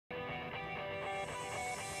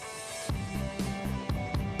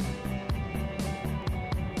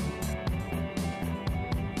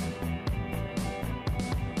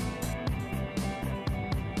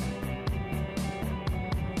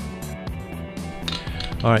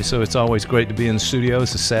All right, so it's always great to be in the studio.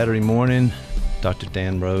 It's a Saturday morning. Dr.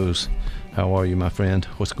 Dan Rose, how are you, my friend?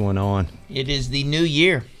 What's going on? It is the new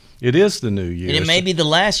year. It is the new year. And it may be the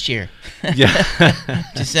last year. Yeah.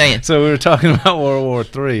 Just saying. So we were talking about World War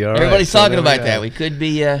III. All Everybody's right, talking about that. We could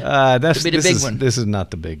be, that's, could be the big one. This is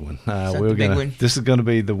not the big one. The big one. This is going to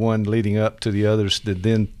be the one leading up to the others that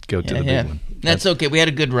then go to the big one. That's okay. We had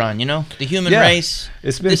a good run, you know? The human race,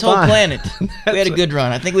 it's been this fine. whole planet. We had a good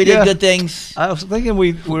run. I think we did good things. I was thinking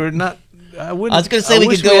we're not... I was going to say we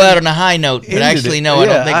could go out on a high note, but actually, no, I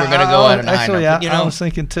don't think we're going to go out on a high note. But, I was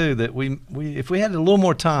thinking, too, that we if we had a little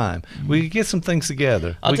more time, we could get some things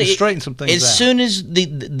together. We could straighten some things out. As soon as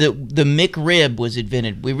the McRib was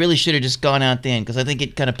invented, we really should have just gone out then, because I think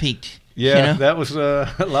it kind of peaked. Yeah, you know? That was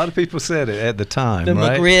a lot of people said it at the time, the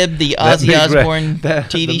right? McRib, the Ozzy Osbourne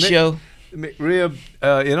TV show. McRib,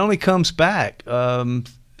 it only comes back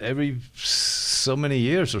every so many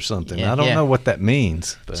years or something. Yeah, I don't know what that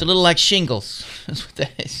means. But. It's a little like shingles. That's what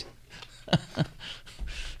that is.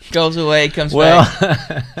 Goes away, comes back.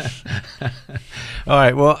 All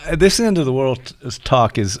right. Well, this end of the world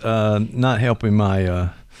talk is not helping my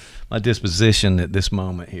my disposition at this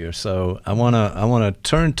moment here. So I wanna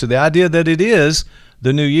turn to the idea that it is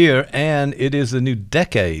the new year and it is the new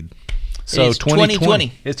decade. So it's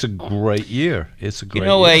 2020. It's a great year. It's a great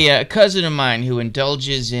year. A cousin of mine who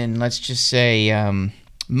indulges in, let's just say,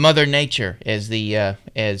 Mother Nature, as the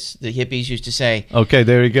hippies used to say. Okay,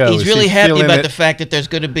 there you go. He's really happy about the fact that there's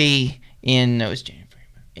going to be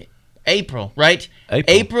April, right?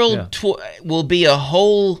 April will be a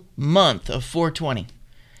whole month of 420.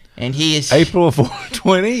 And he is April of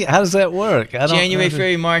 420. How does that work? January,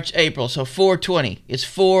 February, March, April. So 420. It's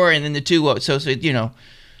 4 and then the 2. So you know.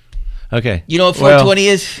 Okay. You know what 420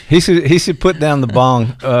 is? He should put down the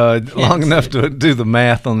bong long enough to do the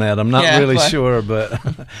math on that. I'm not really sure, but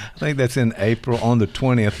I think that's in April on the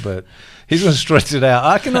 20th. But he's going to stretch it out.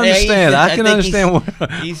 I can understand. I can understand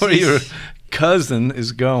where your cousin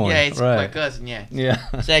is going. Yeah, it's my cousin. Yeah.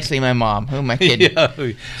 It's actually my mom. Who am I kidding?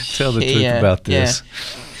 Tell the truth about this.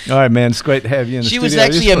 Yeah. All right, man. It's great to have you in the studio. She was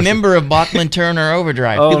actually a member of Bachman Turner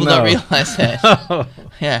Overdrive. People don't realize that.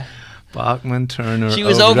 Yeah. Bachman Turner. She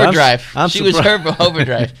was Overdrive. She was her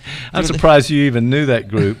Overdrive. I'm surprised you even knew that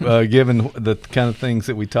group, given the kind of things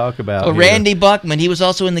that we talk about. Oh, Randy Bachman. He was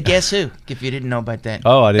also in the Guess Who. If you didn't know about that.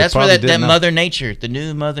 Oh, I did. That's where that Mother Nature, the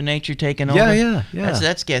new Mother Nature taking over. Yeah.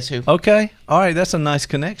 That's Guess Who. Okay. All right. That's a nice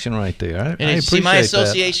connection right there. I appreciate See, my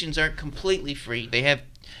associations aren't completely free. They have.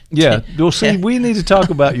 Yeah, well, see, we need to talk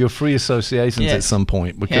about your free associations at some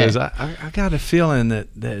point because I got a feeling that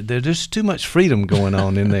there's just too much freedom going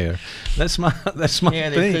on in there. That's my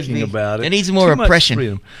thinking about it. It needs more oppression.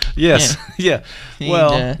 Freedom. Yes, yeah.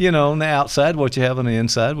 Well, you know, on the outside, what you have on the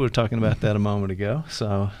inside. We were talking about that a moment ago.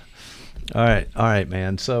 So, all right,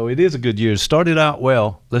 man. So it is a good year. It started out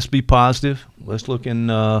well. Let's be positive. Let's look in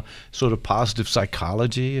sort of positive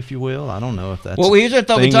psychology, if you will. I don't know if that's here's what I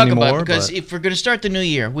thought we'd talk anymore, about, because if we're going to start the new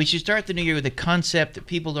year, we should start the new year with a concept that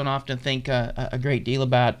people don't often think a great deal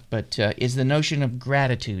about, but is the notion of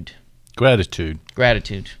gratitude. Gratitude.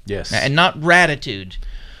 Yes. And not ratitude.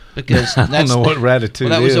 Because I don't know what Ratitude is.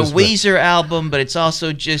 Well, that was a Weezer album, but it's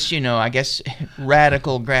also just, I guess,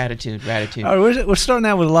 radical gratitude. All right, we're starting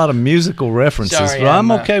out with a lot of musical references, but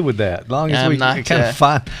I'm okay with that. As long as we can kind of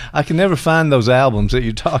find, I can never find those albums that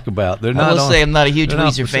you talk about. They're not. I will say I'm not a huge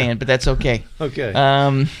Weezer fan, but that's okay. Okay.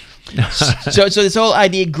 So this whole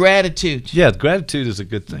idea of gratitude. Yeah, gratitude is a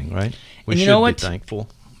good thing, right? We should be thankful.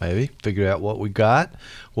 Maybe figure out what we got.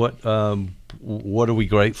 What are we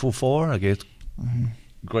grateful for? I guess.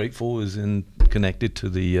 Grateful is connected to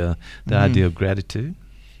the idea of gratitude.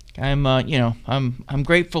 I'm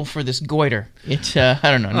grateful for this goiter. It's I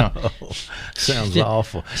don't know. No, sounds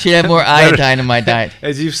awful. Should have more iodine in my diet.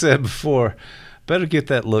 As you've said before, better get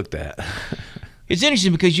that looked at. It's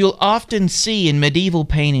interesting because you'll often see in medieval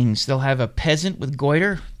paintings they'll have a peasant with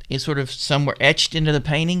goiter. It's sort of somewhere etched into the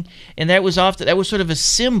painting, and that was sort of a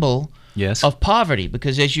symbol. Yes. Of poverty,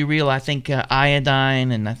 because as you realize, I think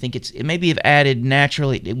iodine, and I think it maybe have added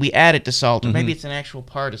naturally. We add it to salt, or maybe it's an actual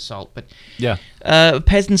part of salt. But yeah, a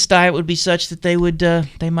peasant's diet would be such that they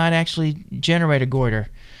might actually generate a goiter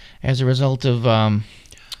as a result of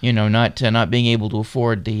not being able to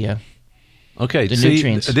afford the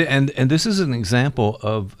nutrients. And this is an example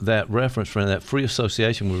of that reference from that free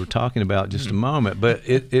association we were talking about just a moment. But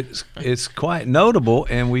it's quite notable,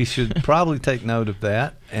 and we should probably take note of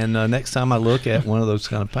that. And next time I look at one of those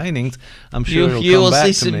kind of paintings, I'm sure it'll come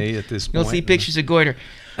back to me at this point. You'll see pictures of goiter.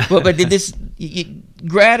 But this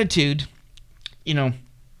gratitude,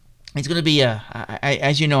 it's going to be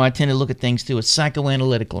as you know, I tend to look at things through a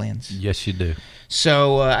psychoanalytic lens. Yes, you do.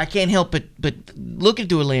 So I can't help but look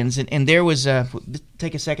into a lens, and there was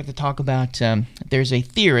take a second to talk about. There's a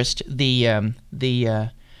theorist, the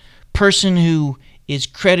person who is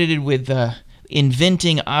credited with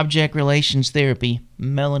inventing object relations therapy,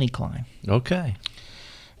 Melanie Klein. Okay.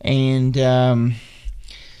 And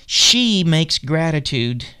she makes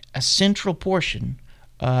gratitude a central portion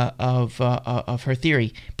of her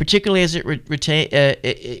theory, particularly as it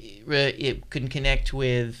can connect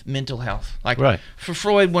with mental health. Like right. For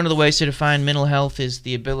Freud, one of the ways to define mental health is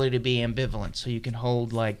the ability to be ambivalent. So you can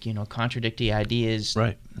hold contradictory ideas,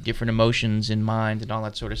 right. different emotions in mind, and all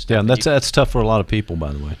that sort of stuff. Yeah, that's tough for a lot of people,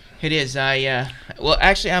 by the way. It is. Well,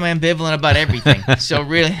 actually, I'm ambivalent about everything. So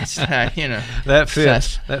really, it's that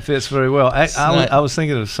fits. That fits very well. I was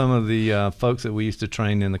thinking of some of the folks that we used to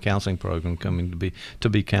train in the counseling program coming to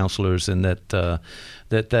be counselors, and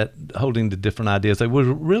that holding the different ideas. They were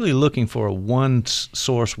really looking for a one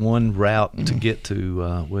source, one route to get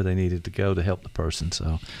to where they needed to go to help the person.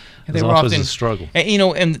 So it was often a struggle.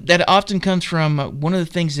 And that often comes from one of the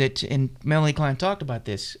things that, and Melanie Klein talked about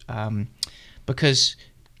this, because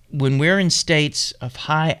when we're in states of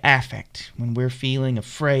high affect, when we're feeling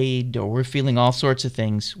afraid or we're feeling all sorts of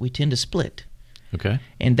things, we tend to split. Okay.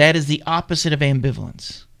 And that is the opposite of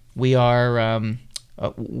ambivalence. We are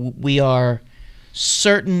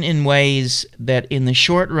certain in ways that in the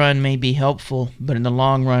short run may be helpful, but in the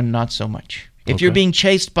long run, not so much. If you're being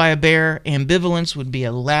chased by a bear, ambivalence would be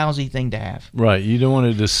a lousy thing to have. Right. You don't want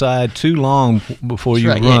to decide too long before you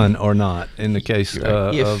run or not. In the case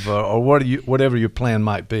of or whatever your plan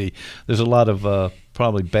might be, there's a lot of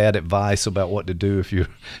probably bad advice about what to do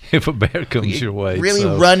if a bear comes your way. Really,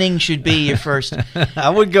 running should be your first. I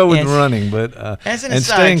would go with running, but as an and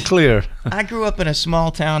aside, staying clear. I grew up in a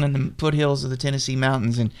small town in the foothills of the Tennessee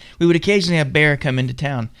mountains, and we would occasionally have bear come into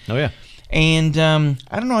town. Oh yeah. And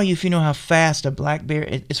I don't know if you know how fast a black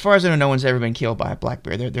bear. As far as I know, no one's ever been killed by a black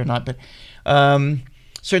bear. They're not, but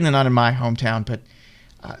certainly not in my hometown. But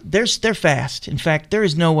they're fast. In fact, there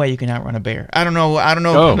is no way you can outrun a bear. I don't know.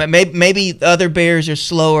 Oh. Maybe other bears are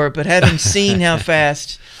slower, but having seen how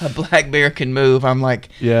fast a black bear can move, I'm like,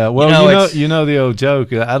 yeah. Well, you know the old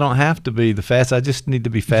joke. I don't have to be the fastest. I just need to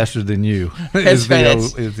be faster than you. is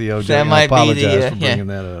the old joke. That might I apologize be for bringing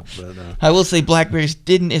that up. But, I will say black bears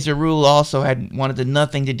didn't, as a rule, also wanted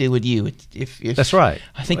nothing to do with you. If that's right.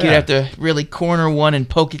 I think you'd have to really corner one and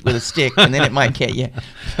poke it with a stick, and then it might get you.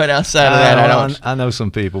 But outside of that, I don't. I know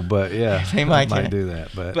some people, but yeah, they might do that.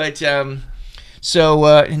 But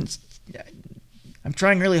I'm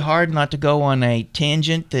trying really hard not to go on a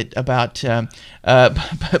tangent about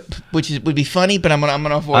which would be funny, but I'm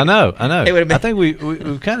gonna avoid. I know. I think we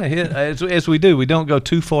kind of hit as we do. We don't go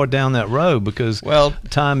too far down that road because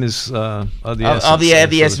time is of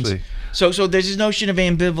the essence. So there's this notion of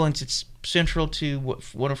ambivalence. It's central to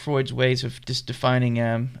one of Freud's ways of just defining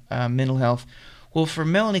mental health. Well, for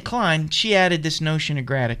Melanie Klein, she added this notion of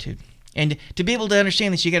gratitude. And to be able to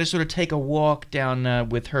understand this, you got to sort of take a walk down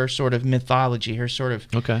with her sort of mythology, her sort of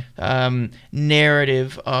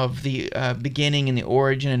narrative of the beginning and the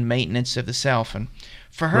origin and maintenance of the self. And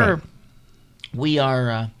for her, we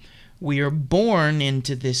are born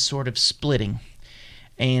into this sort of splitting,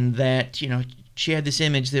 and that she had this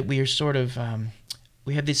image that we are sort of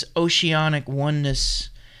we have this oceanic oneness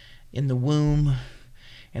in the womb,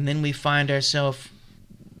 and then we find ourselves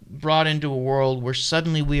brought into a world where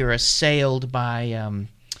suddenly we are assailed by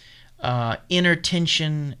inner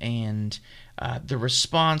tension and the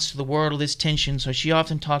response to the world of this tension. So she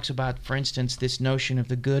often talks about, for instance, this notion of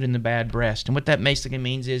the good and the bad breast. And what that basically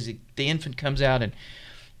means is the infant comes out and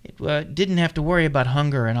it didn't have to worry about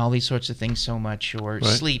hunger and all these sorts of things so much, or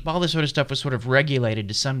sleep. All this sort of stuff was sort of regulated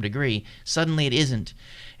to some degree. Suddenly it isn't.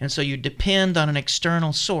 And so you depend on an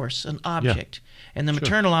external source, an object. Yeah. And the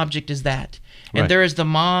maternal object is that. And there is the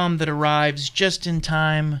mom that arrives just in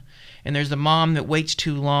time, and there's the mom that waits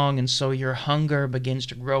too long, and so your hunger begins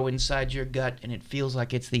to grow inside your gut, and it feels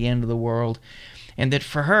like it's the end of the world. And that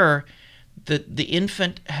for her, the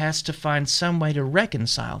infant has to find some way to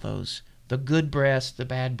reconcile those. The good breast, the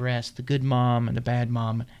bad breast, the good mom and the bad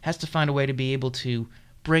mom, has to find a way to be able to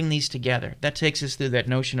bring these together. That takes us through that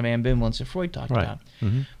notion of ambivalence that Freud talked about.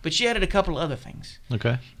 Mm-hmm. But she added a couple of other things.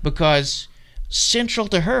 Okay. Because central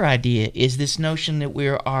to her idea is this notion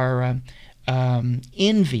that our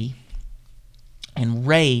envy and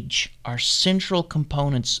rage are central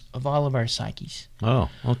components of all of our psyches. Oh,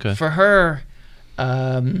 okay. For her,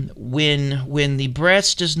 when the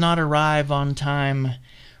breast does not arrive on time,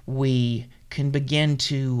 we can begin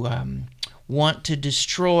to want to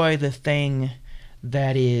destroy the thing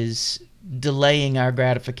that is delaying our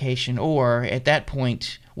gratification, or at that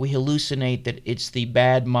point we hallucinate that it's the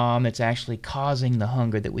bad mom that's actually causing the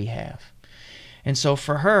hunger that we have. And so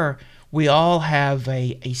for her, we all have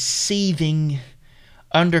a seething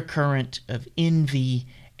undercurrent of envy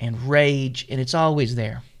and rage, and it's always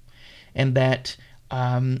there. And that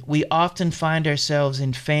we often find ourselves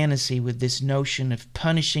in fantasy with this notion of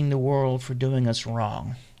punishing the world for doing us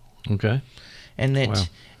wrong. Okay. And that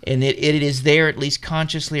and it is there, at least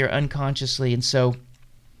consciously or unconsciously. And so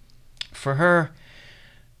for her,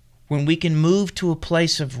 when we can move to a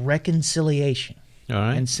place of reconciliation, all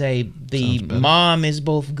right, and say the mom is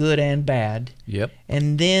both good and bad, yep,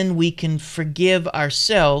 and then we can forgive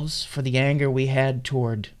ourselves for the anger we had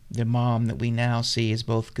toward the mom that we now see as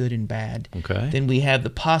both good and bad, okay, then we have the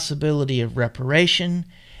possibility of reparation,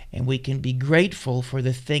 and we can be grateful for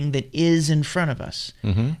the thing that is in front of us,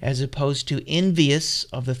 as opposed to envious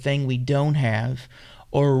of the thing we don't have,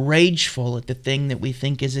 or rageful at the thing that we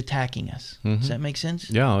think is attacking us. Does that make sense?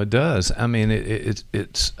 Yeah, it does. I mean,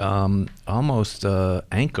 it's almost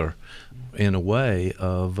anchor, in a way,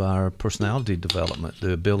 of our personality development,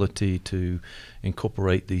 the ability to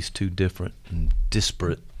incorporate these two different and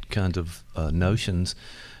disparate kinds of notions,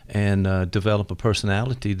 and develop a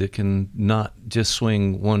personality that can not just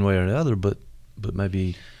swing one way or the other, but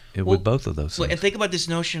maybe with both of those things. And think about this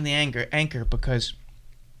notion of the anchor, because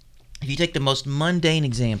if you take the most mundane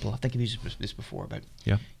example, I think I've used this before, but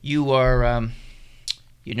you are,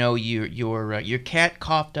 your cat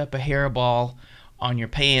coughed up a hairball on your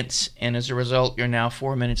pants, and as a result, you're now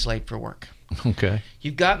 4 minutes late for work. Okay.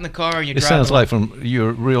 You've got in the car and you're driving. It sounds like from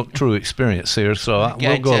your real true experience here, so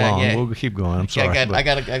we'll go on. Yeah. We'll keep going. I'm sorry. I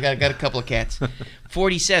got a couple of cats.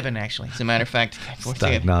 47 actually, as a matter of fact. It's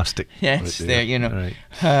diagnostic. Yeah, it's there, Right.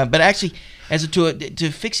 But actually,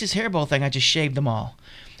 to fix this hairball thing, I just shaved them all.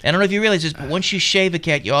 I don't know if you realize this, but once you shave a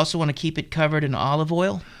cat, you also want to keep it covered in olive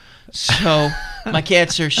oil. So my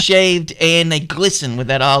cats are shaved and they glisten with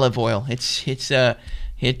that olive oil. It smells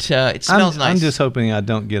nice. I'm just hoping I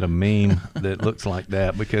don't get a meme that looks like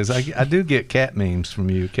that, because I do get cat memes from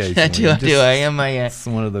you occasionally. I do. I am it's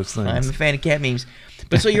one of those things. I'm a fan of cat memes.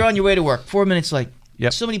 But so you're on your way to work, 4 minutes late.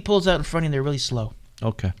 Yep. Somebody pulls out in front of you and they're really slow.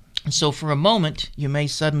 Okay. And so for a moment, you may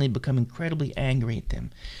suddenly become incredibly angry at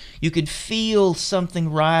them. You could feel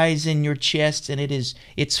something rise in your chest, and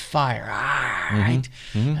it's fire. Right?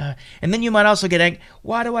 And then you might also get angry.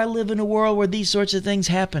 Why do I live in a world where these sorts of things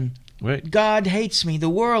happen? Right. God hates me. The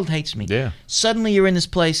world hates me. Yeah. Suddenly you're in this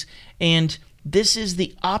place, and this is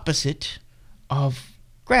the opposite of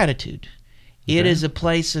gratitude. It is a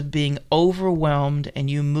place of being overwhelmed, and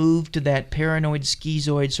you move to that paranoid,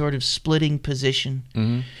 schizoid sort of splitting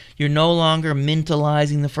position. You're no longer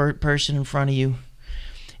mentalizing the person in front of you.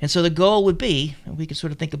 And so the goal would be, and we can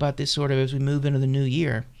sort of think about this sort of as we move into the new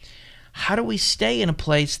year, how do we stay in a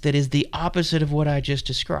place that is the opposite of what I just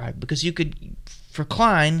described? Because you could, for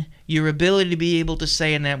Klein, your ability to be able to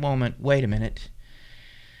say in that moment, wait a minute,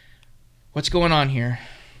 what's going on here?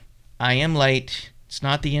 I am late. It's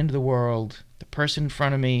not the end of the world. The person in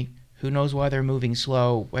front of me, who knows why they're moving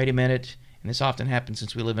slow? Wait a minute. And this often happens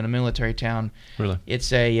since we live in a military town. Really?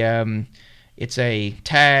 It's a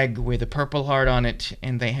tag with a Purple Heart on it,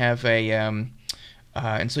 and they have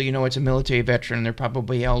and so you know it's a military veteran. They're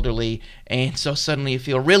probably elderly, and so suddenly you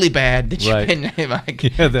feel really bad that you've been like,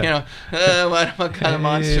 what kind of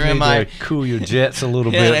monster am I? Cool your jets a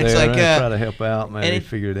little bit there. Like, try to help out, maybe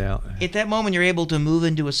figure it out. At that moment, you're able to move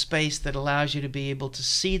into a space that allows you to be able to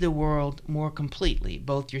see the world more completely,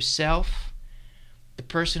 both yourself, the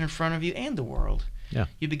person in front of you, and the world. Yeah.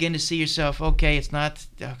 You begin to see yourself, okay, it's not,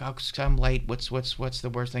 I'm late, what's the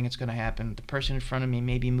worst thing that's going to happen? The person in front of me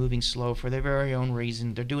may be moving slow for their very own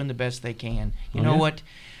reason. They're doing the best they can. You know what?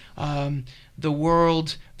 The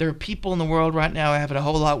world, there are people in the world right now who have it a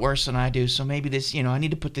whole lot worse than I do, so maybe this, I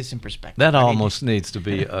need to put this in perspective. That almost needs to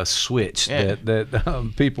be a switch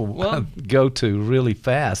that people go to really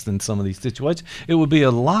fast in some of these situations. It would be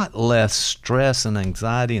a lot less stress and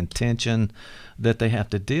anxiety and tension that they have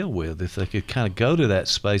to deal with if they could kind of go to that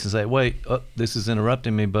space and say, wait, this is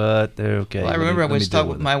interrupting me, but they're okay. Well, I remember I was talking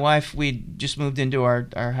with my wife. We just moved into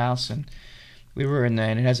our house, and we were in there,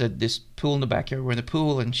 and it has this pool in the backyard. We're in the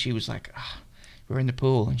pool, and she was like, we're in the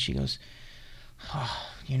pool, and she goes, I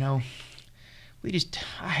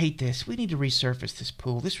hate this. We need to resurface this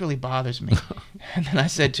pool. This really bothers me. And then I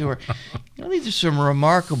said to her, these are some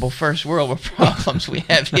remarkable first world problems we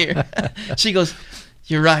have here. She goes,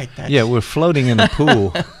 you're right. We're floating in a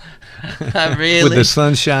pool. Really? With the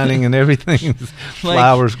sun shining and everything,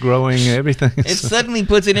 flowers growing, everything. It suddenly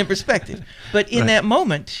puts it in perspective. But in that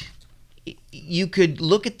moment, you could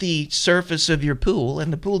look at the surface of your pool,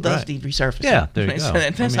 and the pool does need resurfacing. Yeah, there you go. So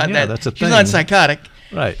that's that's a thing. She's not psychotic.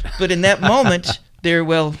 Right. But in that moment,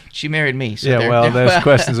 she married me. So there's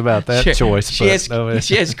questions about that choice. She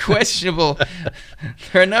has questionable.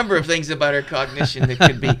 There are a number of things about her cognition that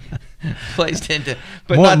could be placed into.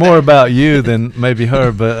 But more about you than maybe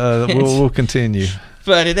her, but we'll continue.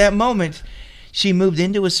 But at that moment, she moved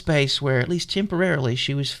into a space where, at least temporarily,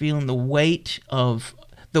 she was feeling the weight of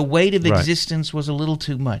existence was a little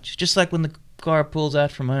too much. Just like when the car pulls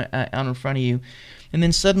out from out in front of you, and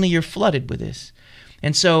then suddenly you're flooded with this.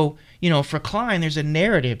 And so, for Klein, there's a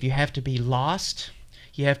narrative. You have to be lost.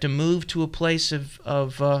 You have to move to a place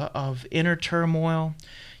of inner turmoil.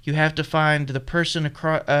 You have to find the person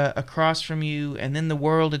across from you, and then the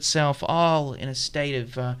world itself, all in a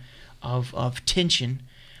state of tension.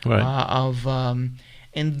 Right.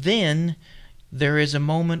 And then there is a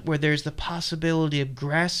moment where there's the possibility of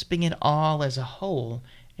grasping it all as a whole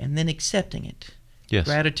and then accepting it. Yes.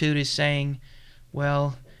 Gratitude is saying,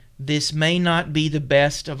 well, this may not be the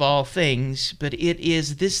best of all things, but it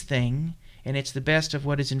is this thing, and it's the best of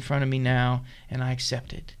what is in front of me now, and I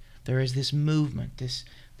accept it. There is this movement,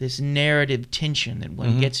 this narrative tension that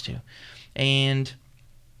one gets to. And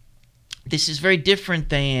this is very different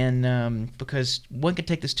than, because one could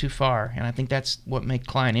take this too far, and I think that's what makes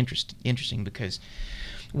Klein interesting, because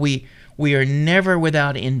we are never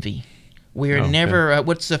without envy. We are never,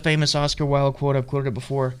 what's the famous Oscar Wilde quote? I've quoted it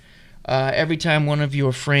before. Every time one of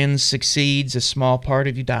your friends succeeds, a small part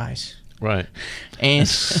of you dies. Right. And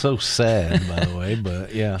it's so sad, by the way,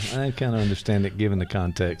 but yeah, I kind of understand it given the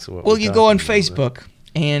context of what well, you go on Facebook,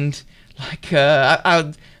 and like,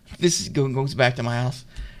 this goes back to my house.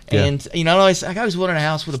 Yeah. And, I always wanted a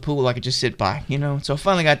house with a pool I could just sit by, So I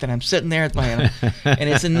finally got that. I'm sitting there at my, and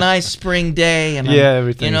it's a nice spring day, and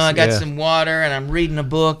everything. I got some water, and I'm reading a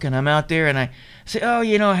book, and I'm out there, and I say, oh,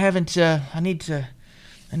 I haven't, I need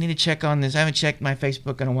to check on this. I haven't checked my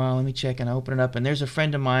Facebook in a while. Let me check, and I open it up, and there's a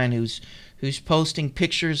friend of mine who's posting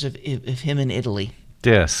pictures of him in Italy.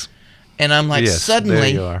 Yes. And I'm like,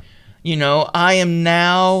 suddenly, there you are. I am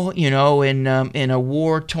now, in a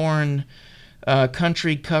war-torn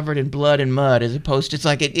country covered in blood and mud, as opposed to, it's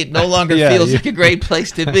like it no longer feels like a great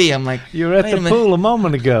place to be. I'm like, you were at the pool a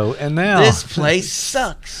moment ago, and now this place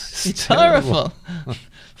sucks. It's horrible.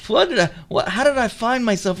 How did I find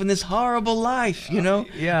myself in this horrible life?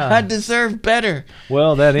 Yeah, I deserve better.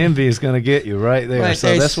 Well, that envy is going to get you right there. Right,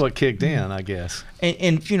 so that's what kicked in, I guess.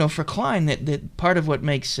 And for Klein, that part of what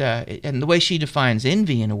makes and the way she defines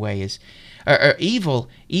envy in a way is, or evil.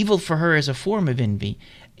 Evil for her is a form of envy.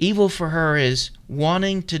 Evil for her is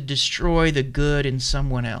wanting to destroy the good in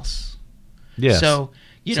someone else. Yes. So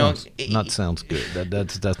sounds good.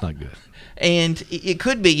 That's not good. And it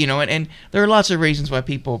could be, and there are lots of reasons why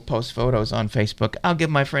people post photos on Facebook. I'll give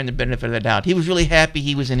my friend the benefit of the doubt. He was really happy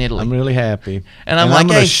he was in Italy. I'm really happy. And I'm like,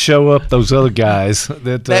 going to show up those other guys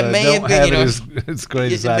that may don't have been, it as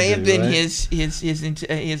great as I do. It may have been right?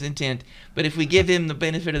 his intent. But if we give him the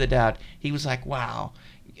benefit of the doubt, he was like, wow,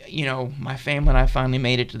 my family and I finally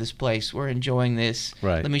made it to this place. We're enjoying this.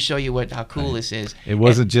 Right. Let me show you how cool this is. It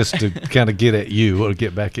wasn't just to kind of get at you or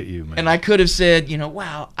get back at you, man. And I could have said,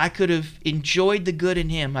 wow, I could have enjoyed the good in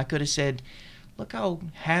him. I could have said, look how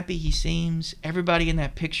happy he seems. Everybody in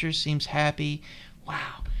that picture seems happy.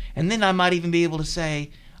 Wow. And then I might even be able to say,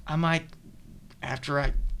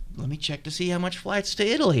 let me check to see how much flights to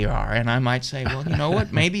Italy are. And I might say, well, you know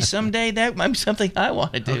what? Maybe someday that might be something I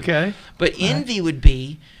want to do. Okay. But envy would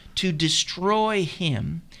be to destroy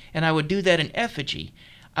him, and I would do that in effigy.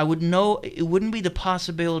 I would know it wouldn't be the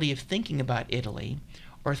possibility of thinking about Italy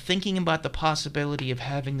or thinking about the possibility of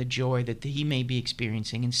having the joy that he may be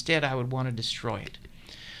experiencing. Instead, I would want to destroy it.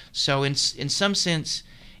 So in some sense,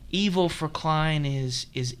 evil for Klein is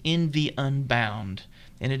envy unbound.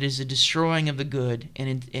 And it is a destroying of the good,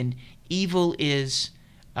 and evil is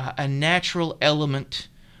a natural element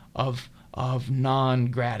of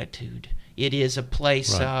non-gratitude. It is a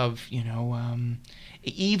place of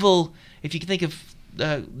evil. If you can think of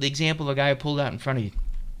the example of a guy who pulled out in front of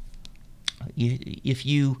you, if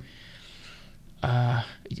you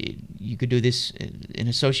could do this in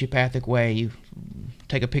a sociopathic way. You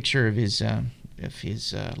take a picture of his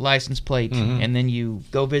license plate, and then you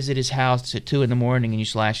go visit his house at 2 a.m. and you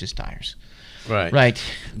slash his tires. Right.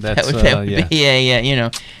 That would be,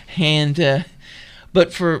 And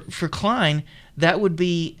but for Klein, that would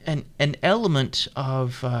be an element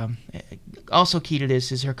of also key to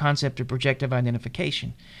this is her concept of projective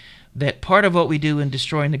identification. That part of what we do in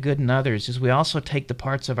destroying the good in others is we also take the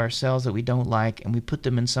parts of ourselves that we don't like and we put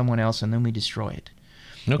them in someone else and then we destroy it.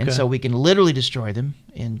 Okay. And so we can literally destroy them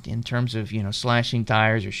in terms of, slashing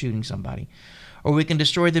tires or shooting somebody. Or we can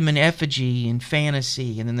destroy them in effigy and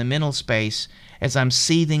fantasy and in the mental space as I'm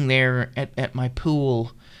seething there at my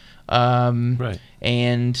pool. Right.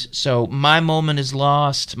 And so my moment is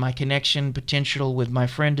lost, my connection potential with my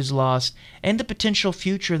friend is lost, and the potential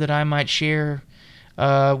future that I might share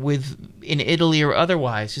in Italy or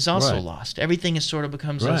otherwise is also lost. Everything is sort of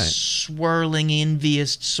becomes a swirling,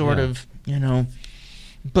 envious sort of,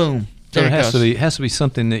 boom. So it has to be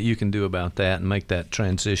something that you can do about that and make that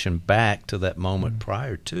transition back to that moment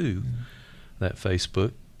prior to that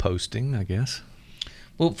Facebook posting, I guess.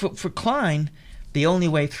 Well, for Klein, the only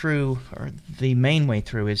way through, or the main way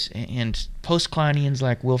through, is, and post-Kleinians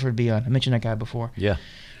like Wilfred Bion, I mentioned that guy before. Yeah.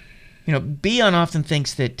 Bion often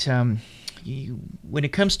thinks that when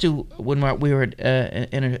it comes to when we were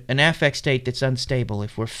in an affect state that's unstable,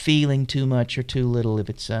 if we're feeling too much or too little, if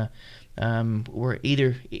it's we're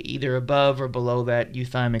either above or below that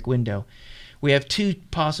euthymic window, we have two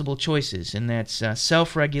possible choices, and that's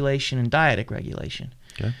self-regulation and dyadic regulation.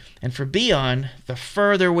 Okay. And for Bion, the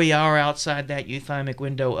further we are outside that euthymic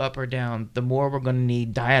window, up or down, the more we're going to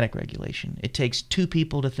need dyadic regulation. It takes two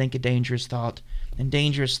people to think a dangerous thought, and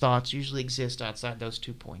dangerous thoughts usually exist outside those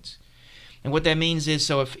 2 points. And what that means is,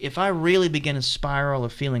 so if I really begin a spiral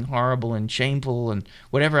of feeling horrible and shameful and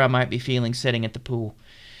whatever I might be feeling sitting at the pool,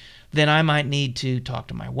 then I might need to talk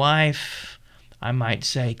to my wife. I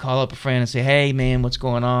might call up a friend and say, hey, man, what's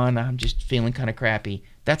going on? I'm just feeling kind of crappy.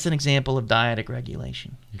 That's an example of dyadic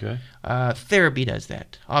regulation. Okay. Therapy does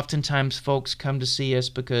that. Oftentimes folks come to see us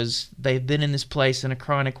because they've been in this place in a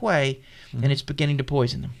chronic way, and it's beginning to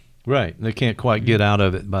poison them. Right. They can't quite get out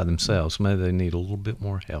of it by themselves. Maybe they need a little bit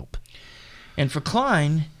more help. And for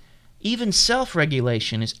Klein, even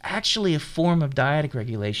self-regulation is actually a form of dyadic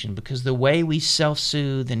regulation, because the way we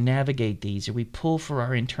self-soothe and navigate these, or we pull for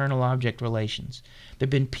our internal object relations. There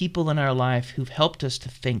have been people in our life who've helped us to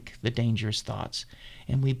think the dangerous thoughts,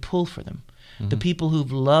 and we pull for them. The people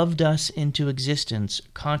who've loved us into existence,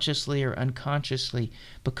 consciously or unconsciously,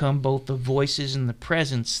 become both the voices and the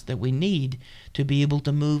presence that we need to be able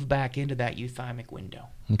to move back into that euthymic window.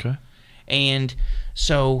 Okay. And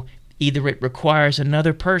so either it requires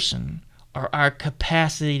another person or our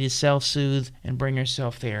capacity to self-soothe and bring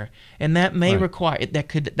ourselves there. And that may require, that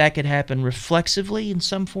could happen reflexively in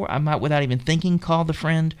some form. I might, without even thinking, call the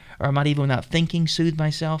friend, or I might even, without thinking, soothe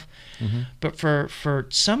myself. But for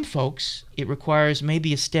some folks, it requires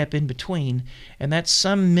maybe a step in between, and that's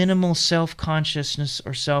some minimal self-consciousness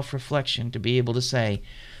or self-reflection to be able to say,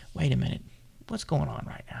 wait a minute, what's going on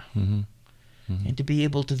right now? And to be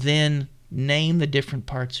able to then name the different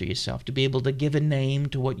parts of yourself, to be able to give a name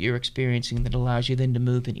to what you're experiencing that allows you then to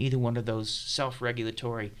move in either one of those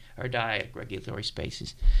self-regulatory or dyadic regulatory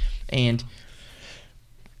spaces. And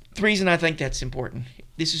the reason I think that's important,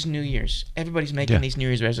 this is New Year's. Everybody's making these New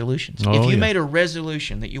Year's resolutions. If you made a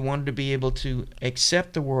resolution that you wanted to be able to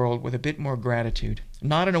accept the world with a bit more gratitude,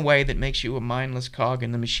 not in a way that makes you a mindless cog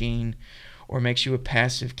in the machine or makes you a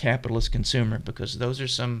passive capitalist consumer, because those are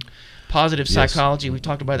some positive psychology. We've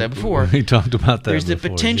talked about that before. We talked about that There's before. The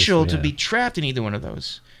potential to be trapped in either one of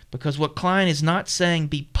those, because what Klein is not saying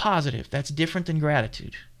be positive. That's different than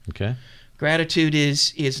gratitude. Okay. Gratitude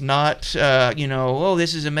is not,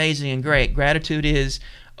 this is amazing and great. Gratitude is,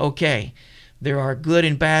 okay, there are good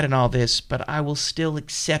and bad in all this, but I will still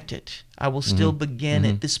accept it. I will still begin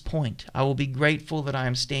at this point. I will be grateful that I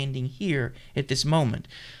am standing here at this moment.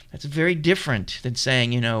 That's very different than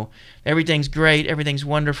saying, everything's great, everything's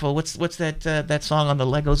wonderful. What's that song on the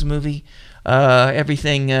Legos movie?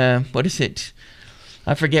 Everything. What is it?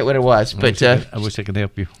 I forget what it was. But I wish I could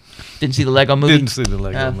help you. Didn't see the Lego movie. Didn't see the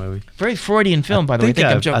Lego movie. Very Freudian film, by the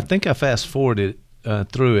way. I think I fast forwarded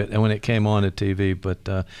through it, and when it came on the TV, but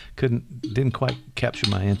didn't quite capture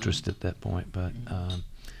my interest at that point. But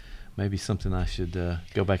maybe something I should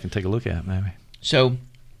go back and take a look at. Maybe. So,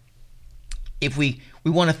 if we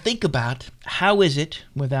want to think about how is it,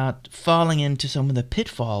 without falling into some of the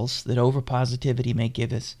pitfalls that overpositivity may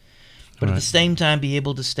give us, but at the same time be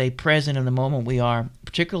able to stay present in the moment we are,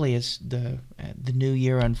 particularly as the new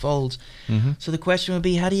year unfolds. So the question would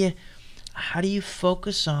be, how do you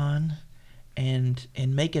focus on and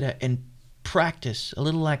make it and practice, a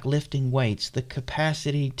little like lifting weights, the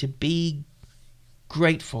capacity to be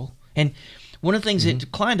grateful. And one of the things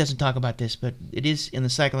that Klein doesn't talk about this, but it is in the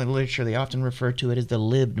psychological literature, they often refer to it as the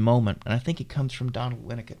lived moment. And I think it comes from Donald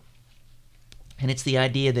Winnicott. And it's the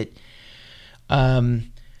idea that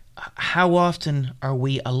how often are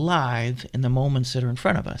we alive in the moments that are in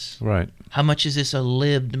front of us? Right. How much is this a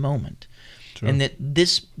lived moment? Sure. And that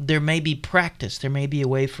there may be practice, there may be a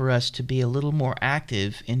way for us to be a little more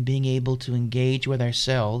active in being able to engage with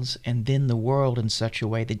ourselves and then the world in such a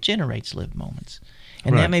way that generates lived moments.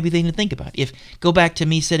 And Right. that may be the thing to think about. Go back to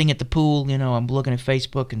me sitting at the pool, I'm looking at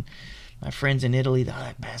Facebook and my friends in Italy,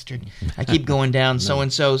 that bastard. I keep going down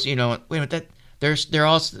so-and-so's, wait a minute, they're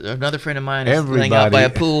also, another friend of mine is laying out by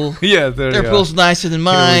a pool. Yeah, their pool's nicer than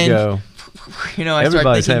mine. Here we go. I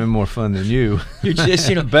Everybody's start having more fun than you. You're just,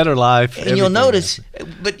 better life. And you'll notice,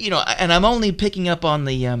 but and I'm only picking up on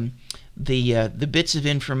the bits of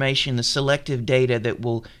information, the selective data that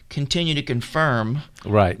will continue to confirm the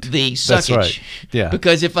suckage. That's right. Yeah.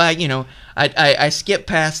 Because if I skip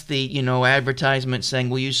past the advertisement saying,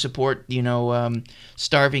 "Will you support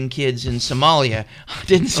starving kids in Somalia?" I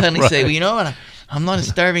didn't suddenly say, "Well, you know what? I'm not a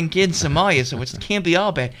starving kid in Somalia, so it can't be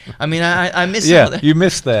all bad." I mean, I miss all that. You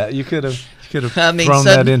missed that. You could have thrown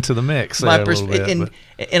that into the mix there a little bit.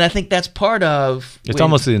 And I think that's part of... It's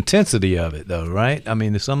almost the intensity of it, though, right? I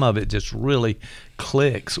mean, some of it just really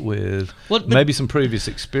clicks with maybe some previous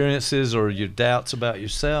experiences or your doubts about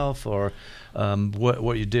yourself or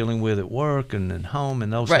what you're dealing with at work and at home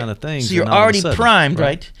and those kind of things. So you're already primed,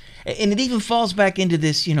 right? And it even falls back into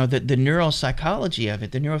this, the neuropsychology of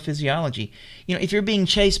it, the neurophysiology. If you're being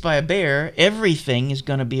chased by a bear, everything is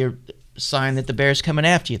going to be a sign that the bear's coming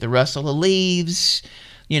after you. The rustle of leaves,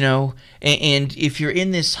 and if you're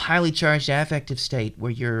in this highly charged affective state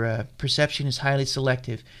where your perception is highly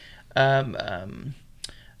selective, that's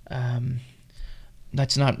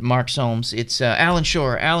not Mark Solms. It's Alan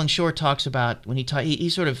Shore. Alan Shore talks about when he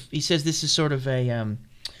says this is sort of a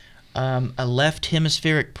left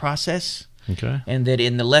hemispheric process. Okay. And that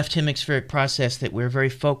in the left hemispheric process that we're very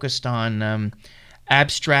focused on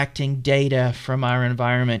abstracting data from our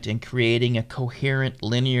environment and creating a coherent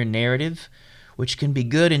linear narrative, which can be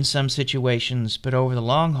good in some situations, but over the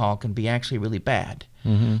long haul can be actually really bad.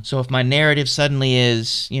 Mm-hmm. So if my narrative suddenly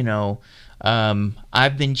is,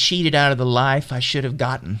 I've been cheated out of the life I should have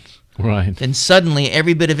gotten, right? Then suddenly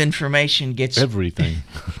every bit of information gets everything.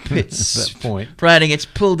 It's that point, right? It gets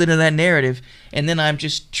pulled into that narrative, and then I'm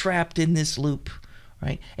just trapped in this loop,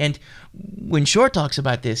 right? And when Shore talks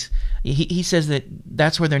about this, he says that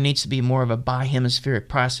that's where there needs to be more of a bihemispheric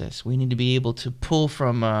process. We need to be able to pull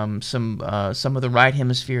from some of the right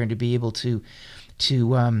hemisphere and to be able to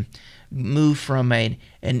move from an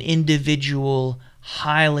individual,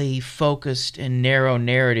 highly focused and narrow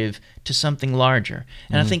narrative to something larger.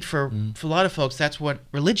 And I think for a lot of folks, that's what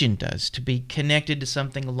religion does, to be connected to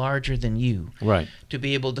something larger than you. Right. To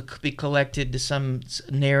be able to be collected to some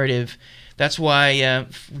narrative. That's why,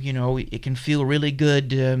 it can feel really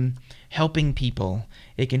good helping people.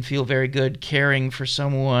 It can feel very good caring for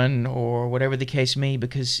someone or whatever the case may be,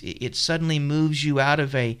 because it suddenly moves you out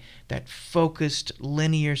of that focused,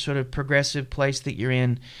 linear, sort of progressive place that you're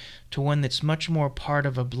in to one that's much more part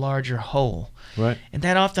of a larger whole. Right. And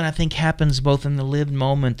that often, I think, happens both in the lived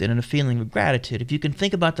moment and in a feeling of gratitude. If you can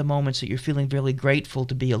think about the moments that you're feeling really grateful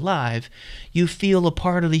to be alive, you feel a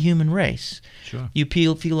part of the human race. Sure. You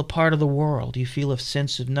feel a part of the world. You feel a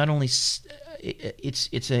sense of not only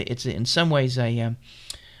it's in some ways a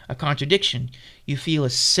contradiction. You feel a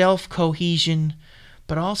self-cohesion,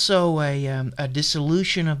 but also a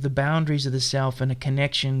dissolution of the boundaries of the self and a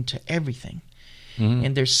connection to everything. Mm-hmm.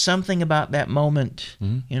 And there's something about that moment,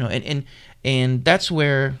 and that's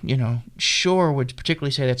where, Shore would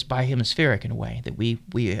particularly say that's bihemispheric in a way, that we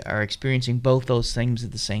are experiencing both those things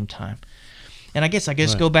at the same time. And I guess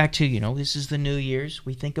right. Go back to, this is the New Year's.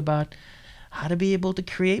 We think about how to be able to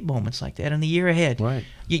create moments like that in the year ahead. Right.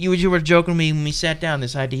 You were joking with me when we sat down,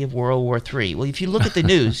 this idea of World War III. Well, if you look at the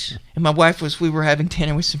news, and my wife we were having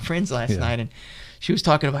dinner with some friends last night, and she was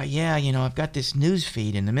talking about, I've got this news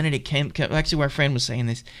feed, and the minute it came actually our friend was saying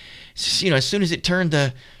this, as soon as it turned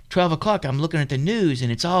to 12 o'clock, I'm looking at the news,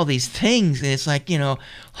 and it's all these things, and it's like,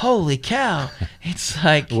 holy cow. It's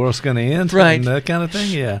like... the world's going to end, right? And that kind of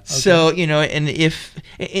thing, yeah. Okay. So, and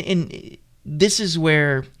this is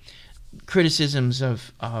where criticisms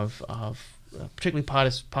of particularly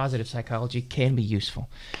positive psychology can be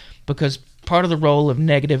useful, because part of the role of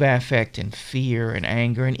negative affect and fear and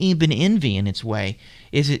anger and even envy in its way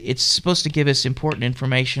is it's supposed to give us important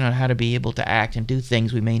information on how to be able to act and do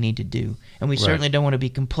things we may need to do. And we certainly don't want to be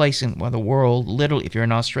complacent while the world literally, if you're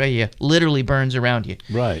in Australia, literally burns around you.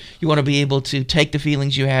 Right. You want to be able to take the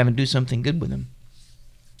feelings you have and do something good with them.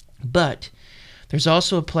 But there's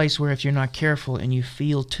also a place where if you're not careful and you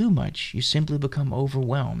feel too much, you simply become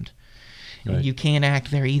overwhelmed. Right. And you can't act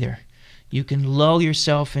there either. You can lull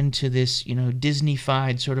yourself into this,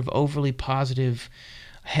 Disney-fied sort of overly positive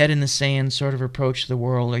head in the sand sort of approach to the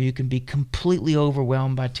world, or you can be completely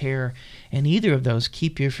overwhelmed by terror. And either of those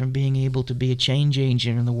keep you from being able to be a change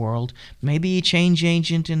agent in the world, maybe a change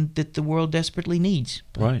agent that the world desperately needs.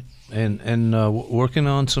 Right. And working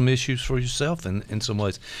on some issues for yourself in some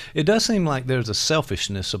ways. It does seem like there's a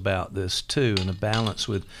selfishness about this, too, and a balance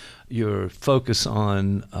with your focus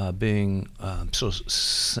on being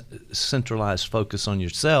centralized focus on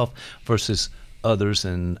yourself versus others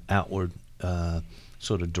and outward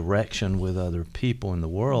sort of direction with other people in the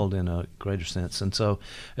world in a greater sense. And so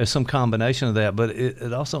there's some combination of that, but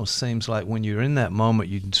it also seems like when you're in that moment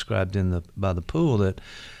you described by the pool, that,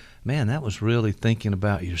 man, that was really thinking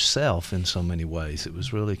about yourself in so many ways. It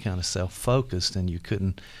was really kind of self-focused, and you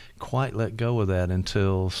couldn't quite let go of that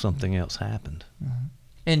until something else happened. Mm-hmm.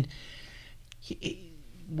 And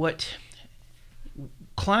what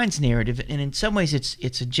Klein's narrative, and in some ways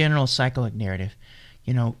it's a general psychedelic narrative,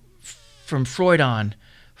 you know, from Freud on.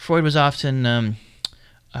 Freud was often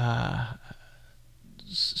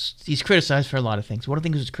he's criticized for a lot of things. One of the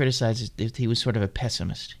things he was criticized is that he was sort of a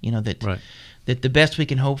pessimist. You know, that that the best we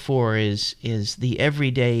can hope for is the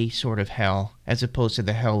everyday sort of hell, as opposed to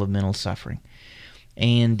the hell of mental suffering.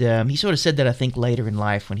 And he sort of said that, I think, later in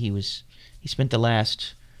life, when he spent the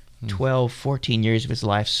last 12, 14 years of his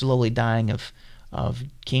life slowly dying of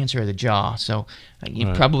cancer of the jaw. So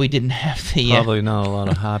you probably didn't have the... Probably not a lot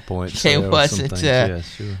of high points. It wasn't, yeah,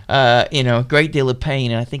 sure. You know, a great deal of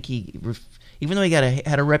pain. And I think even though he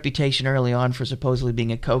had a reputation early on for supposedly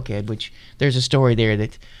being a cokehead, which there's a story there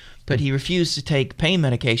but he refused to take pain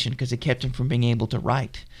medication because it kept him from being able to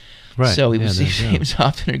write. Right. So he was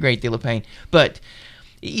often in a great deal of pain. But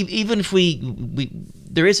even if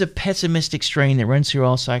there is a pessimistic strain that runs through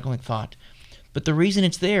all psychedelic thought. But the reason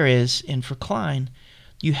it's there is, and for Klein,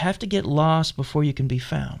 you have to get lost before you can be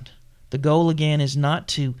found. The goal, again, is not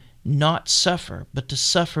to not suffer, but to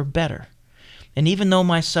suffer better. And even though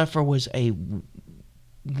my suffer was a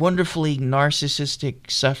wonderfully narcissistic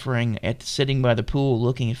suffering at sitting by the pool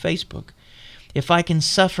looking at Facebook, if I can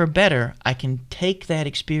suffer better, I can take that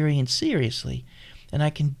experience seriously, and I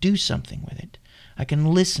can do something with it. I can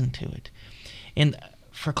listen to it. And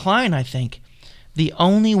for Klein, I think, the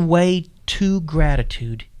only way to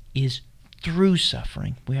gratitude is through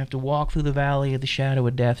suffering. We have to walk through the valley of the shadow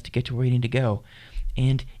of death to get to where we need to go.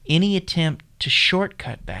 And any attempt to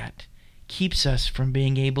shortcut that keeps us from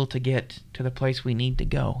being able to get to the place we need to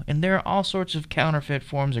go. And there are all sorts of counterfeit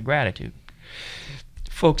forms of gratitude.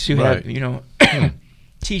 Folks who have, you know,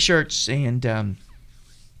 T-shirts and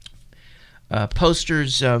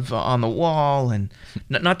posters on the wall, and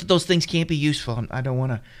not that those things can't be useful. I don't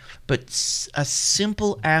want to, but a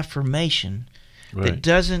simple affirmation that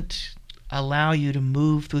doesn't allow you to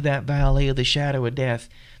move through that valley of the shadow of death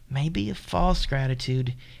may be a false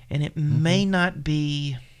gratitude, and it may not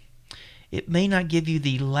be. It may not give you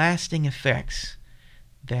the lasting effects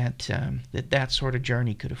that that sort of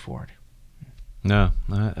journey could afford. No,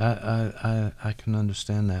 I can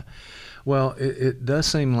understand that. Well, it does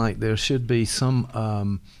seem like there should be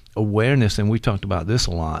some awareness, and we talked about this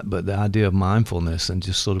a lot, but the idea of mindfulness and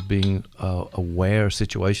just sort of being aware,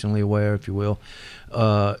 situationally aware, if you will,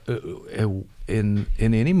 in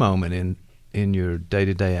any moment in your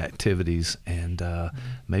day-to-day activities, and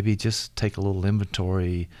maybe just take a little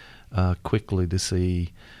inventory quickly to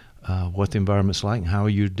see what the environment's like and how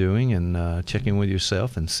you're doing, and check in with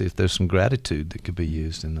yourself and see if there's some gratitude that could be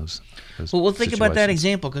used in those well, we'll think about that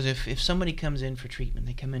example, because if somebody comes in for treatment,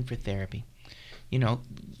 they come in for therapy, you know,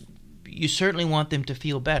 you certainly want them to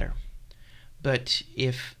feel better. But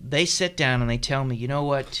if they sit down and they tell me, you know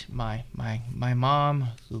what, my mom,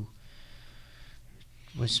 who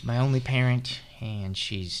was my only parent, and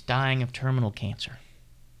she's dying of terminal cancer.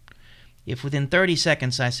 If within 30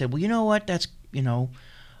 seconds I said, well, you know what, that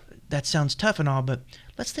sounds tough and all, but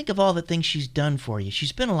let's think of all the things she's done for you.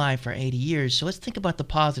 She's been alive for 80 years, so let's think about the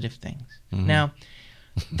positive things. Mm-hmm. Now,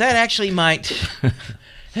 that actually might...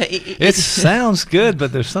 it sounds good,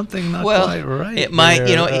 but there's something not quite right. It might,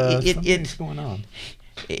 there. Something's going on.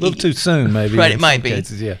 A little too soon, maybe. Right, it might be.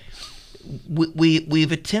 Cases, yeah.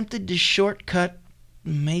 We've attempted to shortcut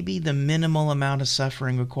maybe the minimal amount of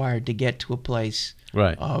suffering required to get to a place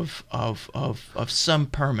of some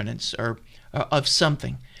permanence or of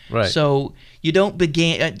something. Right. So you don't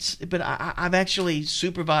begin. But I've actually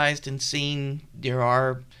supervised and seen there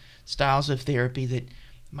are styles of therapy that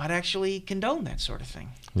might actually condone that sort of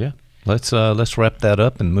thing. Yeah. Let's wrap that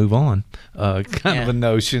up and move on. Kind of a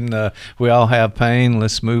notion. We all have pain.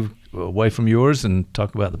 Let's move away from yours and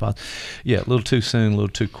talk about the positive. Yeah, a little too soon, a little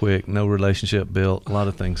too quick, no relationship built, a lot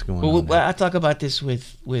of things going on. Well, I talk about this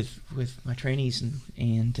with my trainees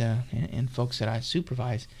and folks that I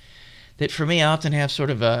supervise. That for me, I often have sort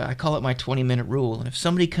of I call it my 20-minute rule. And if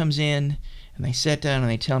somebody comes in and they sit down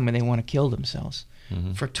and they tell me they want to kill themselves,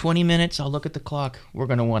 for 20 minutes, I'll look at the clock. We're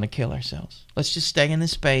going to want to kill ourselves. Let's just stay in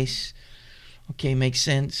this space. Okay, makes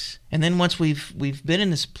sense. And then once we've been in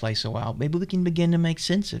this place a while, maybe we can begin to make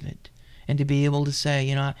sense of it and to be able to say,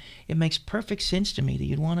 it makes perfect sense to me that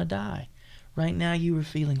you'd want to die. Right now you were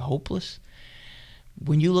feeling hopeless.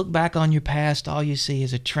 When you look back on your past, all you see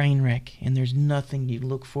is a train wreck, and there's nothing you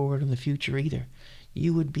look forward in the future either.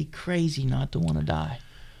 You would be crazy not to want to die.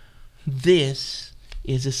 This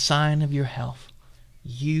is a sign of your health.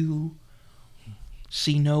 You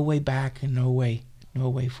see no way back and no way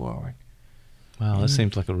forward. Wow, that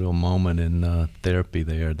seems like a real moment in therapy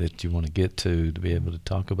there that you want to get to be able to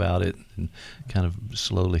talk about it and kind of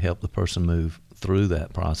slowly help the person move through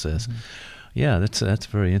that process. Yeah, that's a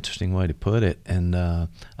very interesting way to put it. And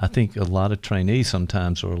I think a lot of trainees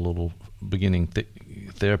sometimes are a little beginning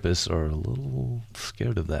therapists are a little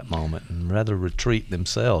scared of that moment and rather retreat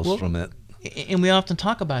themselves from it. And we often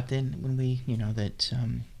talk about then when we, that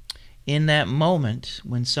in that moment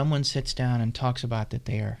when someone sits down and talks about that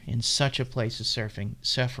they are in such a place of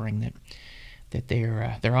suffering that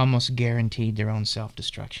they're almost guaranteed their own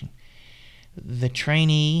self-destruction. The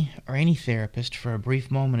trainee or any therapist for a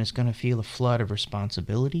brief moment is going to feel a flood of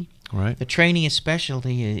responsibility. Right. The trainee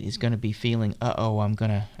especially is going to be feeling,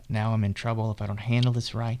 now I'm in trouble if I don't handle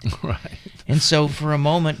this right. Right. And so for a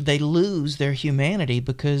moment they lose their humanity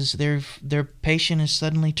because their patient is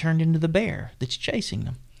suddenly turned into the bear that's chasing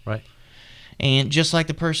them. Right. And just like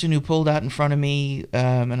the person who pulled out in front of me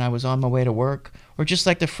and I was on my way to work, or just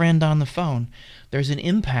like the friend on the phone, there's an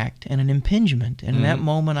impact and an impingement, and in that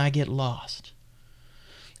moment I get lost.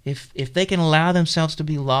 If they can allow themselves to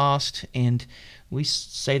be lost, and we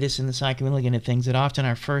say this in the Psycho-Milligan things, that often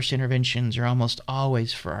our first interventions are almost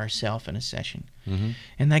always for ourselves in a session.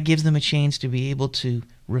 And that gives them a chance to be able to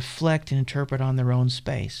reflect and interpret on their own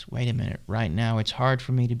space. Wait a minute, right now it's hard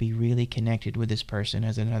for me to be really connected with this person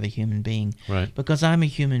as another human being. Right. Because I'm a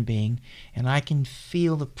human being, and I can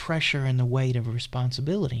feel the pressure and the weight of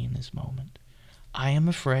responsibility in this moment. I am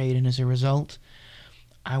afraid, and as a result,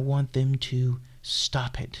 I want them to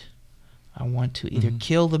stop it. I want to either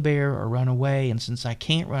kill the bear or run away, and since I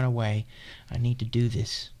can't run away, I need to do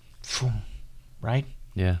this. Right?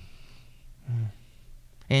 Yeah.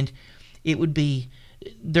 And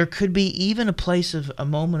there could be even a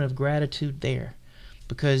moment of gratitude there,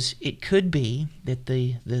 because it could be that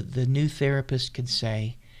the new therapist could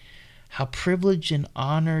say, how privileged and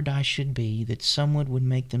honored I should be that someone would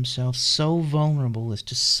make themselves so vulnerable as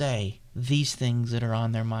to say these things that are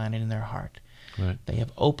on their mind and in their heart. Right. They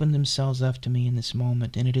have opened themselves up to me in this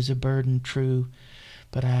moment, and it is a burden, true,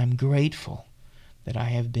 but I am grateful that I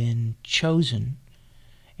have been chosen,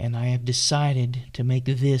 and I have decided to make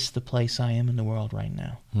this the place I am in the world right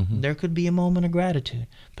now. There could be a moment of gratitude,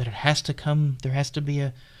 but there has to be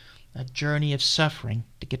a journey of suffering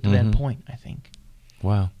to get to that point, I think.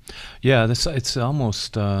 Wow. Yeah, it's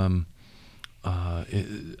almost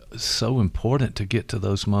so important to get to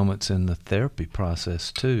those moments in the therapy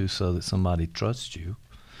process, too, so that somebody trusts you.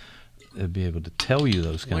 They'll be able to tell you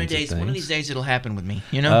those kinds of things. One of these days it'll happen with me,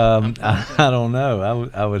 I don't know.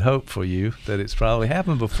 I would hope for you that it's probably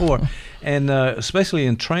happened before. And especially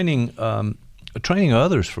in training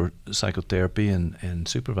others for psychotherapy and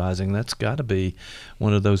supervising, that's got to be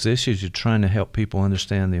one of those issues. You're trying to help people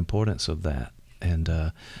understand the importance of that and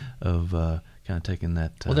of kind of taking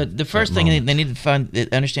that. Well, the first thing they need to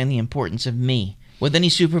understand the importance of me. With any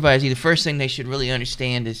supervisor, the first thing they should really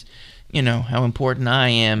understand is, how important I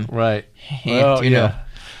am. Right. And, yeah.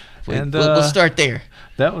 We'll start there.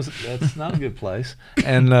 That's not a good place,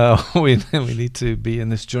 and we need to be in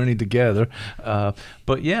this journey together.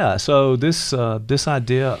 But yeah, so this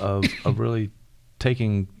idea of really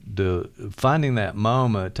finding that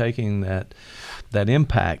moment, taking that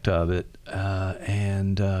impact of it,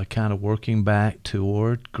 and kind of working back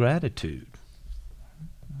toward gratitude.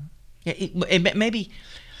 Yeah, maybe,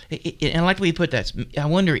 and I like the way you put that. I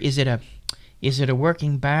wonder, is it a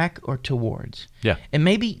working back or towards? Yeah. And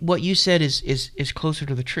maybe what you said is closer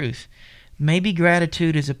to the truth. Maybe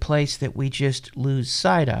gratitude is a place that we just lose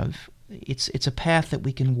sight of. It's a path that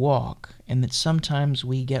we can walk, and that sometimes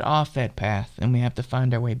we get off that path and we have to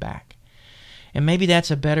find our way back. And maybe that's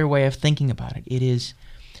a better way of thinking about it.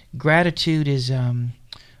 Gratitude is a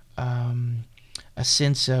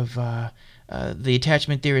sense of the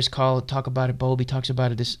attachment theorists talk about it. Bowlby talks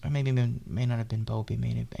about it. Or maybe it may not have been Bowlby,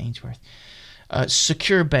 maybe have been Ainsworth.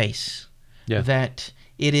 Secure base. Yeah. That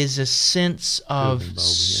it is a sense of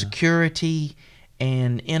security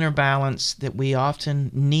and inner balance that we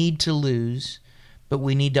often need to lose, but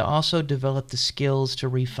we need to also develop the skills to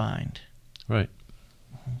refine. Right.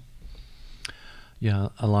 Yeah,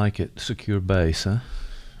 I like it. Secure base, huh?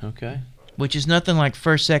 Okay. Which is nothing like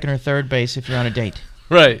first, second, or third base if you're on a date.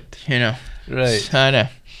 Right. You know. Right. So,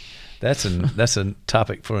 that's a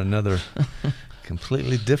topic for another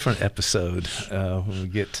completely different episode when we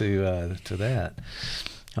get to that.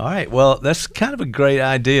 All right. Well, that's kind of a great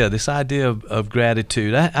idea. This idea of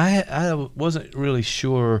gratitude. I wasn't really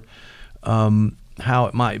sure how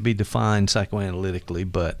it might be defined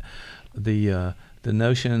psychoanalytically, but the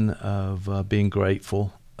notion of being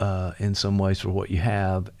grateful in some ways for what you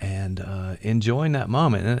have and enjoying that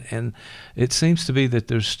moment. And it seems to be that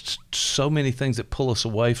there's so many things that pull us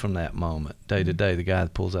away from that moment day to day. The guy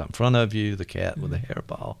that pulls out in front of you, the cat with the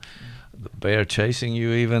hairball, the bear chasing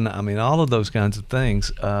you even. I mean, all of those kinds of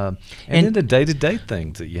things. And then the day-to-day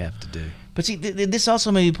things that you have to do. But see, this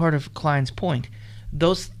also may be part of Klein's point.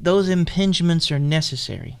 Those impingements are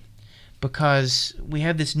necessary because we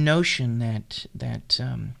have this notion that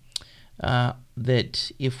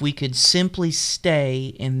if we could simply stay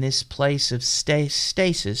in this place of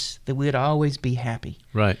stasis, that we would always be happy.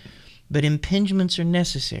 Right. But impingements are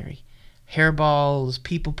necessary. Hairballs,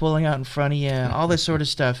 people pulling out in front of you, all this sort of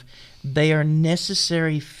stuff, they are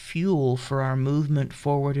necessary fuel for our movement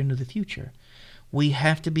forward into the future. We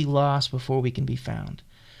have to be lost before we can be found.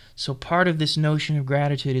 So part of this notion of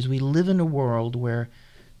gratitude is we live in a world where,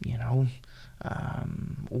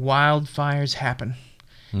 wildfires happen.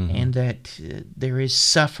 Mm-hmm. And that there is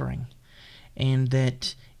suffering, and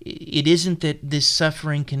that it isn't that this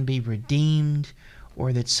suffering can be redeemed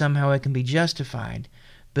or that somehow it can be justified,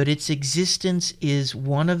 but its existence is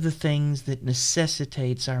one of the things that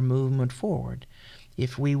necessitates our movement forward.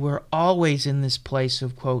 If we were always in this place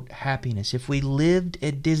of, quote, happiness, if we lived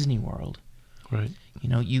at Disney World, right?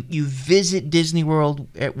 You visit Disney World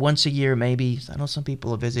once a year, maybe. I know some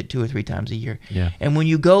people visit 2 or 3 times a year. Yeah. And when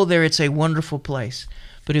you go there, it's a wonderful place.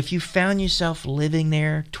 But if you found yourself living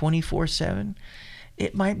there 24/7,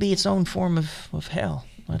 it might be its own form of hell.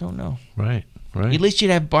 I don't know. Right, right. At least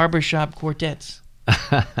you'd have barbershop quartets.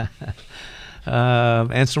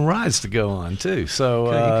 And some rides to go on too,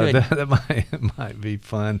 so that might be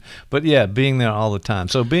fun. But yeah, being there all the time.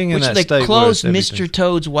 So being in that state. They closed Mr.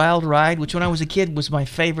 Toad's Wild Ride, which when I was a kid was my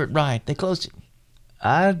favorite ride. They closed it.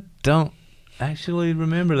 I don't actually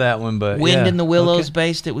remember that one, but Wind in the Willows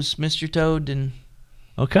based. It was Mr. Toad and.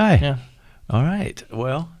 Okay. Yeah. All right.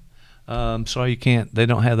 Well, sorry they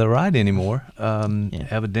don't have the ride anymore.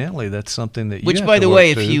 Evidently, that's something that you Which, have by to the work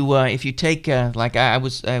way, through. if you take like I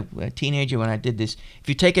was a teenager when I did this, if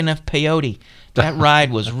you take enough peyote, that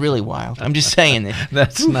ride was really wild. I'm just saying that.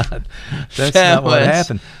 That's not what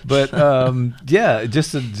happened. But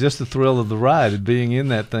just the thrill of the ride, being in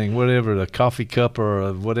that thing, whatever the coffee cup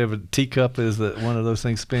or whatever teacup is, that one of those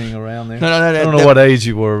things spinning around there. No, I don't know what age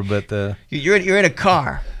you were, but you're in a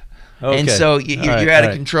car. Okay. And so you're out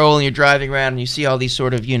of control, and you're driving around, and you see all these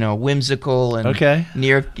sort of whimsical and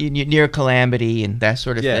near calamity and that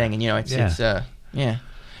sort of thing, and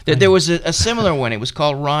There was a similar one. It was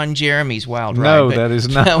called Ron Jeremy's Wild Ride. No, that is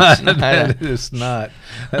not. That is not.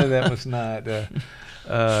 That was not.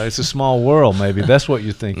 It's a Small World, maybe. That's what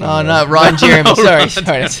you're thinking. No, not Ron Jeremy. Sorry.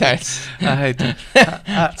 I hate to.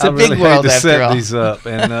 It's a big world after set all. these up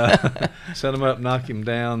and set them up, knock him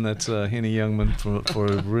down. That's Henny Youngman for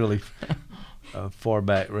a really far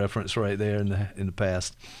back reference right there in the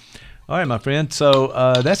past. All right, my friend.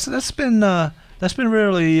 So that's been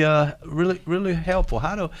really helpful.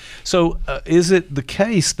 Is it the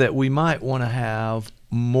case that we might want to have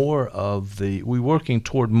more of we're working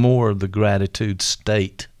toward more of the gratitude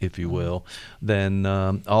state, if you will, than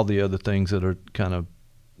all the other things that are kind of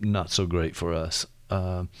not so great for us,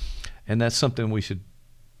 and that's something we should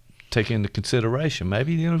take into consideration.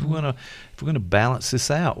 Maybe if we're going to balance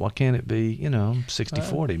this out, why can't it be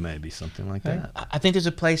 60-40, maybe something like that? I think there's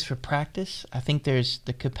a place for practice. I think there's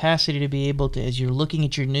the capacity to be able to, as you're looking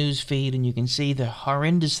at your news feed and you can see the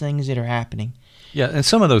horrendous things that are happening. Yeah, and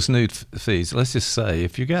some of those news feeds, let's just say,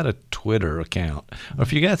 if you got a Twitter account or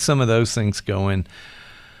if you got some of those things going,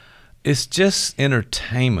 It's just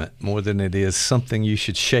entertainment more than it is something you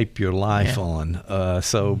should shape your life on.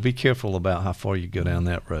 So be careful about how far you go down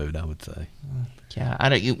that road, I would say. Yeah,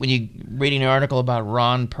 when you reading an article about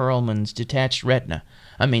Ron Perlman's detached retina,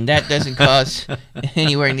 I mean that doesn't cause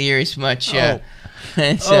anywhere near as much.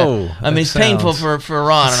 It's painful for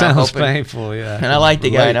Ron. Sounds painful, yeah. And I like the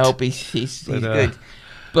guy, and I hope he's good.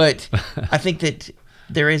 But I think that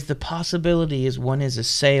there is the possibility, as one is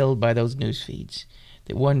assailed by those news feeds,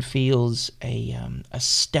 that one feels a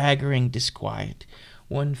staggering disquiet.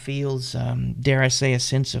 One feels, dare I say, a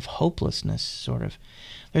sense of hopelessness, sort of.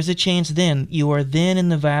 There's a chance then, you are then in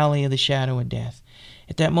the valley of the shadow of death.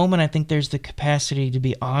 At that moment, I think there's the capacity to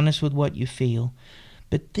be honest with what you feel,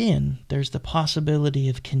 but then there's the possibility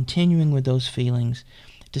of continuing with those feelings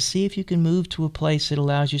to see if you can move to a place that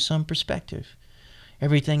allows you some perspective.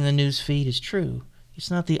 Everything in the news feed is true. It's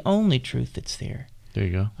not the only truth that's there. There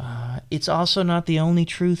you go. It's also not the only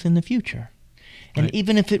truth in the future. And right.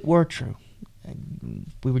 Even if it were true,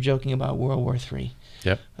 we were joking about World War III.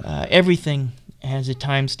 Yep. Everything has a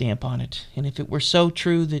timestamp on it. And if it were so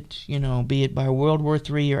true that, be it by World War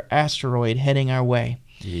III or asteroid heading our way,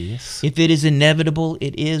 yes. If it is inevitable,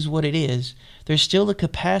 it is what it is, there's still the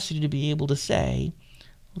capacity to be able to say,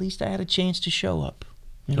 at least I had a chance to show up.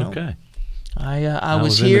 Okay. I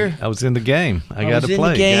was here. I was in the game. I got to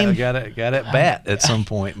play. Got at bat at some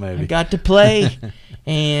point, maybe. I got to play.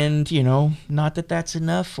 And, not that that's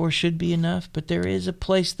enough or should be enough, but there is a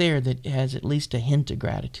place there that has at least a hint of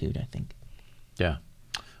gratitude, I think. Yeah.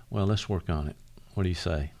 Well, let's work on it. What do you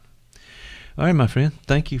say? All right, my friend.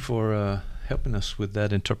 Thank you for helping us with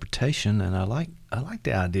that interpretation, and I like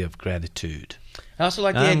the idea of gratitude. I also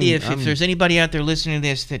like the idea if there's anybody out there listening to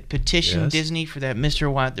this that petitioned Disney for that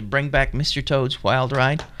to bring back Mr. Toad's Wild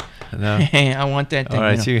Ride. No. I want that thing. All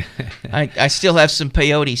right, I still have some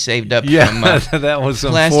peyote saved up. Yeah, from, that was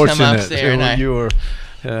last unfortunate. Time I was there, you were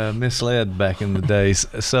misled back in the days.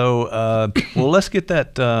 So, well, let's get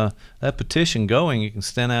that petition going. You can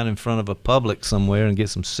stand out in front of a public somewhere and get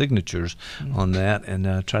some signatures on that,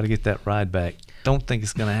 and try to get that ride back. Don't think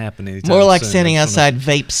it's going to happen anytime soon. More like standing outside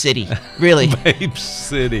Vape City, really. Vape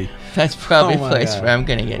City. That's probably a place where I'm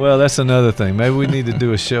going to get. Well, that's another thing. Maybe we need to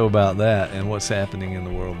do a show about that and what's happening in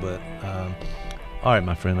the world. But all right,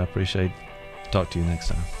 my friend, I appreciate it. Talk to you next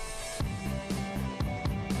time.